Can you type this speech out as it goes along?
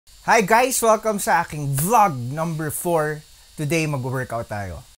Hi guys! Welcome sa aking vlog number 4. Today mag-workout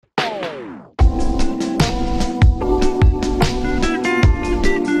tayo.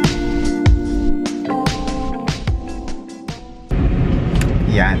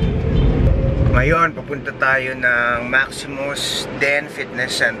 Yan. Ngayon, papunta tayo ng Maximus Den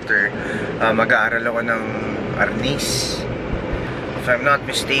Fitness Center. Mag-aaral ako ng Arnis. If I'm not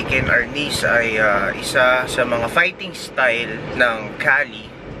mistaken, Arnis ay isa sa mga fighting style ng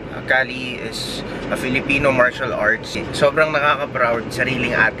Kali. Kali is a Filipino martial arts. Sobrang nakaka-proud,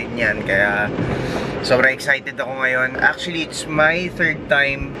 sariling atin yan. Kaya sobrang excited ako ngayon. Actually, it's my third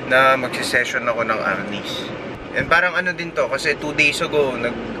time na magsisession ako ng Arnis. And parang ano din to, kasi 2 days ago,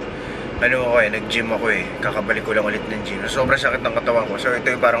 nag-gym ako eh. Kakabalik ko lang ulit ng gym. Sobrang sakit ng katawan ko. So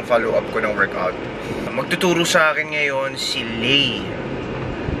ito yung parang follow-up ko ng workout. Magtuturo sa akin ngayon si Leigh.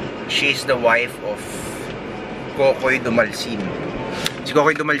 She's the wife of Cocoi Domalsin. Si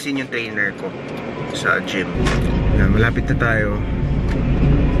Cocoi Domalsin yung trainer ko sa gym. Yan, malapit na tayo.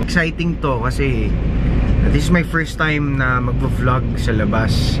 Exciting to kasi this is my first time na magvo-vlog sa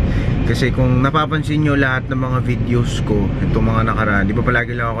labas. Kasi kung napapansin nyo lahat ng mga videos ko, itong mga nakaraan, di ba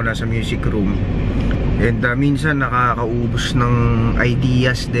palagi lang ako nasa music room. And minsan nakakaubos ng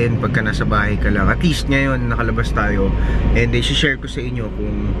ideas din pagka nasa bahay ka lang. At least ngayon nakalabas tayo. And i-share ko sa inyo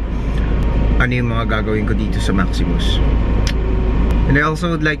kung ano yung mga gagawin ko dito sa Maximus. And I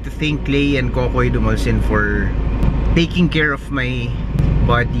also would like to thank Leigh and Cocoi Domalsin for taking care of my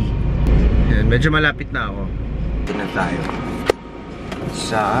body. And medyo malapit na ako. Ito na tayo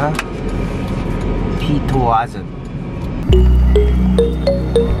sa P2000.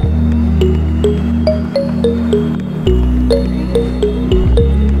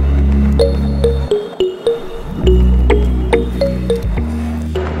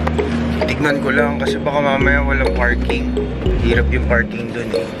 Tignan ko lang kasi baka mamaya walang parking. Hirap yung parking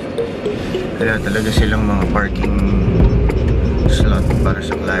dun eh. Kaya talaga silang mga parking slot para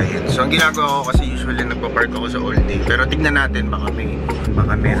sa client. So ang ginagawa ko kasi usually nagpa-park ako sa all day. Pero tignan natin baka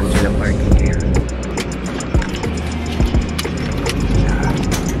meron silang parking here.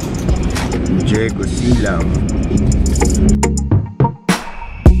 Diego Silang.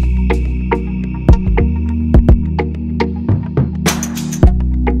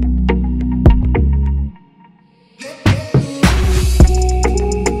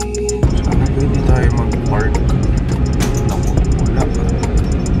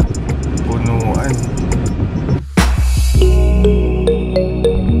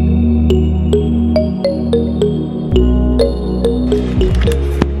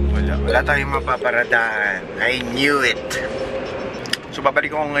 Tayong mapaparadahan. I knew it. So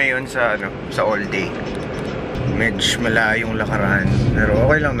babalik ako ngayon sa all day. Medyo malayong lakaran, pero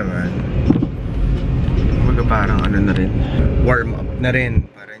okay lang naman. Kumbaga parang na rin, warm up na rin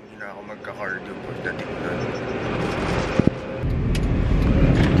para hindi na ako magka-cardio pagdating doon.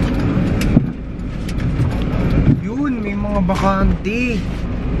 Yun, may mga bakante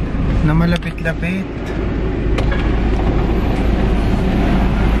na malapit-lapit.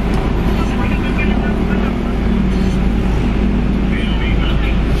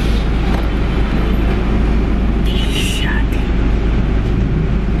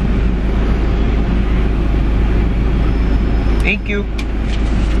 Thank you.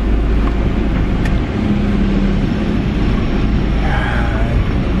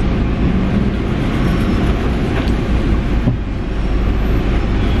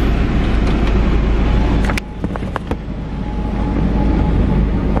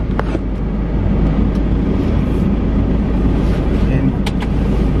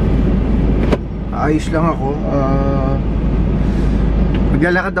 Ayos lang ako.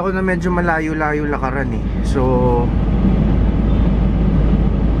 Maglalakad ako na medyo malayo-layo lakaran eh. So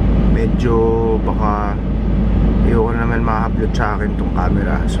medyo baka ayoko naman ma-upload sa akin tong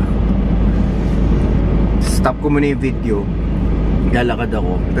camera. So stop ko muna yung video. Lalakad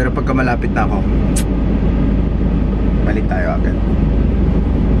ako. Pero pagka malapit na ako, balik tayo agad.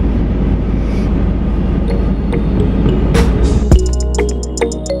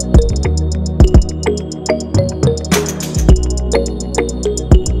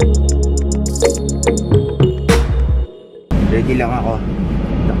 Ready lang ako.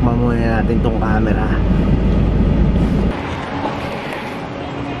 Takma muna natin tong camera.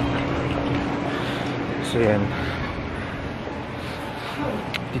 So yan.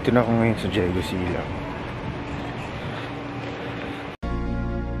 Dito na ako ngayon sa Diego Silang.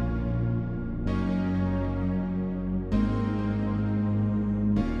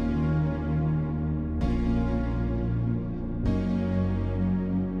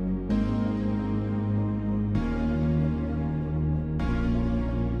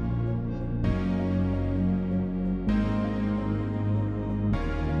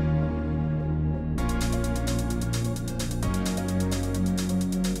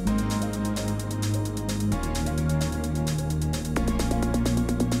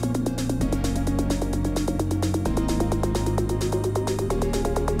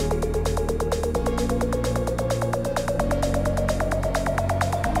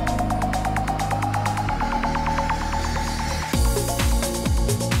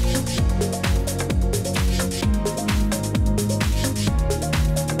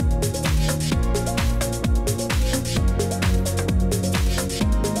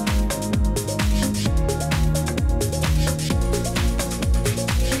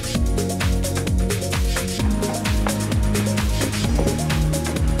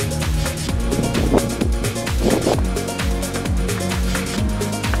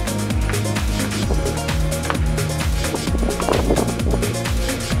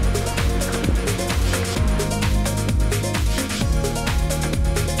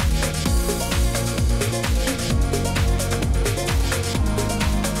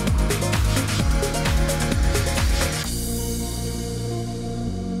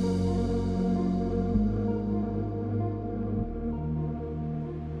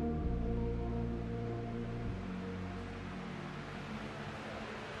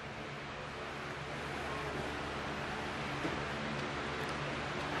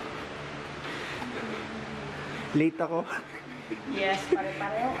 Late ako. Yes,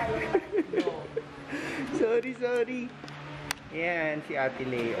 pare-pareho kayo. Sorry. Yan, si Ate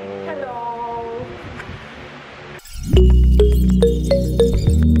Leigh. Oh. Hello!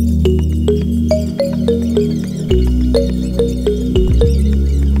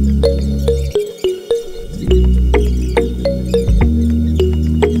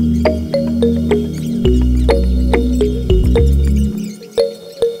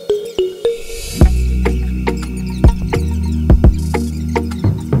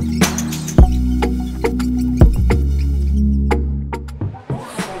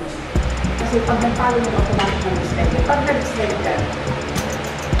 Kasi pag nagpalo yung automatic na slide, pag nag-slide ka,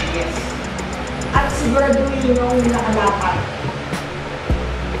 yes. At siguraduhin yung nakalapat.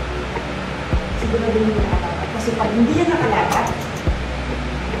 Siguraduhin yung nakalapat. Kasi pag hindi yan nakalapat,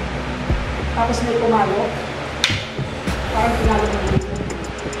 tapos may pumalo, parang pinalo ng dito.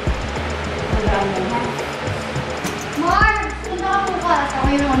 Tandaan mo ha. Mar! Punta ka bukas. Ako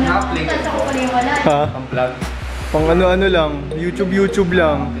yung una. Tapos ako pala yung wala. Ha? Ang vlog? Pang ano lang. YouTube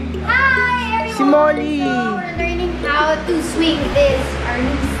lang. Hi everyone! Si Molly! So, we're learning how to swing this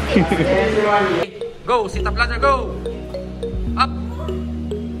Arnis stick. Go! Sit up ladder, go! Up!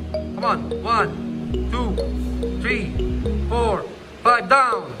 Come on! 1, 2, 3, 4, 5,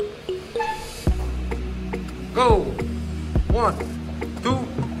 down! Go! 1, 2,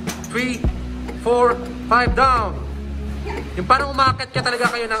 3, 4, 5, down! Yung parang umakit ka talaga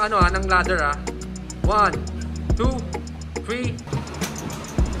kayo ng ng ladder 1, 2, 3,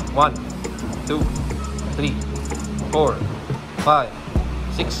 1, 2, 3, 4, 5,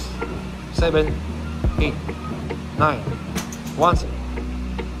 6, 7, 8, 9, 1,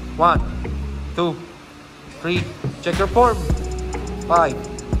 2, 3, check your form, 5,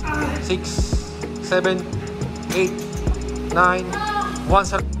 6, 7, 8, 9,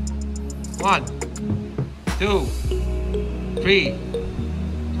 1, 1, 2, 3,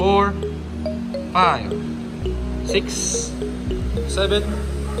 4, 5, 6, 7,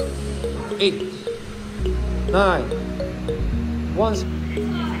 8, 9, 1.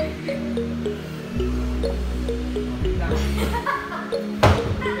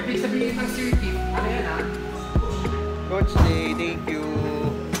 Ibig sabihin ng circuit, ano yan Coach Leigh, thank you.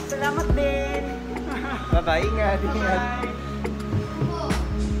 Salamat din. Bye-bye, ingat.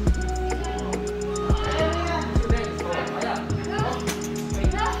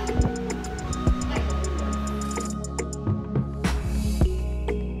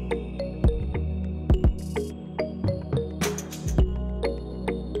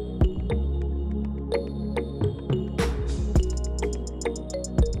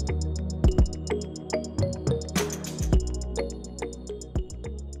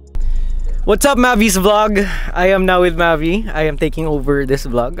 What's up, Mavi's vlog? I am now with Mavi. I am taking over this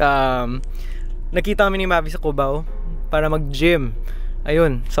vlog. Nakita kami ni Mavi sa Cubao para mag-gym.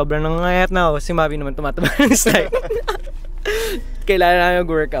 Ayun, sobrang nangangayat na ako. Si Mavi naman tumataba ng slide. Kailangan namin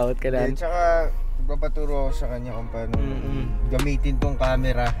mag-workout. Kailangan. Tsaka, magpapaturo ako sa kanya kung paano gamitin tong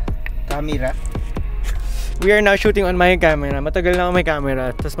camera. We are now shooting on my camera. Matagal na ako may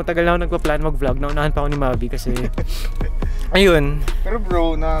camera. Tapos matagal na ako nagpa-plan mag-vlog. Naunahan pa ako ni Mavi kasi ayun. Pero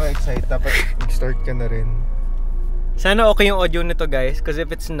bro, nakaka-excite. Dapat mag-start ka na rin. Sana okay yung audio nito, guys. Because if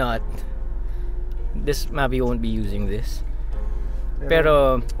it's not, this Mavi won't be using this.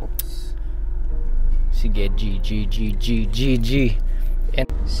 Pero oops. Sige, G. And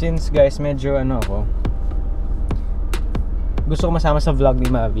since, guys, medyo ako, gusto ko masama sa vlog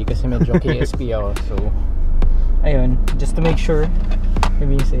ni Mavi kasi medyo KSP ako. So, ayun. Just to make sure you're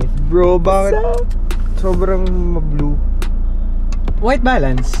being safe. Bro, bakit sobrang ma-blue? White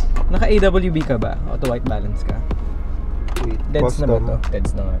balance. Naka AWB ka ba? Auto white balance ka? Wait, Deads na ba to?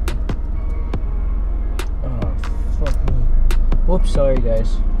 Deads na nga. Oh, fuck me. Oops, sorry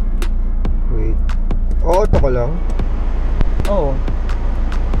guys. Wait. Auto ka lang? Oh.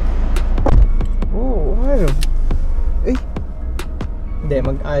 Oo, ano? Eh? Hindi,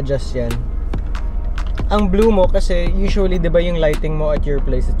 mag-adjust yan. Ang blue mo kasi usually, di ba yung lighting mo at your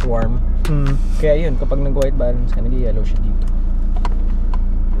place it's warm? Kaya yun, kapag nag-white balance ka, nag-yellow siya dito.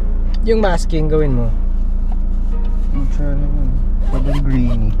 Yung masking, gawin mo. Maging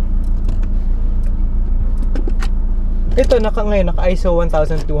greeny. Ito, ngayon, naka-ISO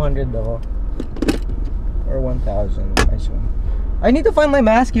 1200 ako. Or 1000 ISO. I need to find my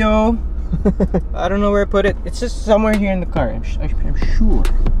mask, yo! I don't know where I put it. It's just somewhere here in the car. I'm sure.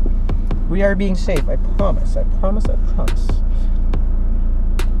 We are being safe. I promise.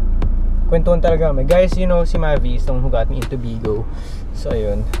 Kwentuhan talaga kami. Guys, you know si Mavi is the one who got me into Bigo. So,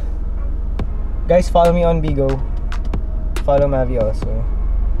 ayun. Guys, follow me on Bigo. Follow Mavi also.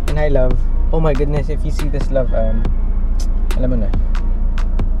 And hi, love. Oh my goodness, if you see this, love, alam mo na.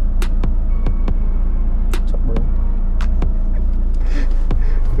 What's up, bro?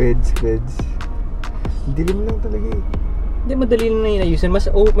 Feds. Dilim lang talaga eh. Hindi, madali lang na yun ayusin. Mas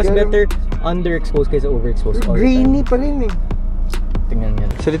better underexposed kaysa overexposed. Grainy pa rin eh. Tingnan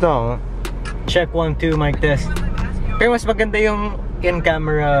nga. Salita ako. Check 1, 2, mic test. Pero mas maganda yung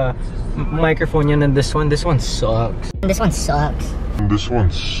in-camera microphone yan than this one. This one sucks. This one sucks.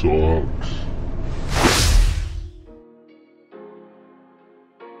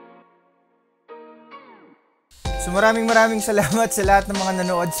 So maraming salamat sa lahat ng mga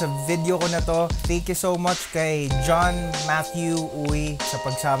nanood sa video ko na to. Thank you so much kay johnmatthewuy sa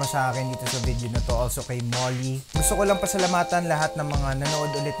pagsama sa akin dito sa video na to. Also kay Molly. Gusto ko lang pasalamatan lahat ng mga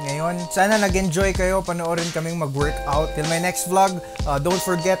nanood ulit ngayon. Sana nag-enjoy kayo. Panoorin kaming mag-workout. Till my next vlog, don't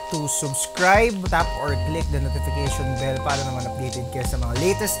forget to subscribe, tap or click the notification bell para naman updated kayo sa mga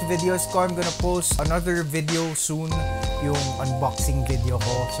latest videos ko. I'm gonna post another video soon, yung unboxing video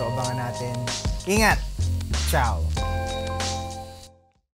ko. So abangan natin. Ingat! Ciao!